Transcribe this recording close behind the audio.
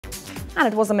And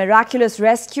it was a miraculous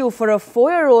rescue for a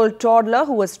 4-year-old toddler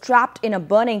who was trapped in a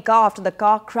burning car after the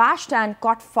car crashed and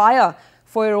caught fire.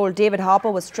 4-year-old David Harper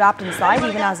was trapped inside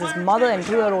even as his mother and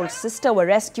 2-year-old sister were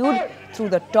rescued through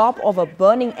the top of a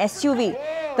burning SUV.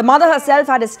 The mother herself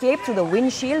had escaped through the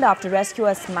windshield after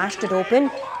rescuers smashed it open.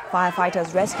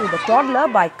 Firefighters rescued the toddler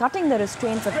by cutting the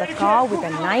restraints of the car with a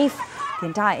knife. The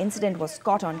entire incident was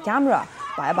caught on camera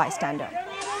by a bystander.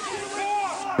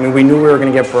 I mean, we knew we were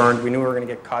going to get burned, we knew we were going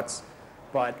to get cuts,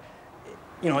 but,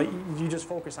 you know, you just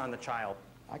focus on the child.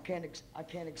 I can't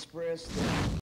express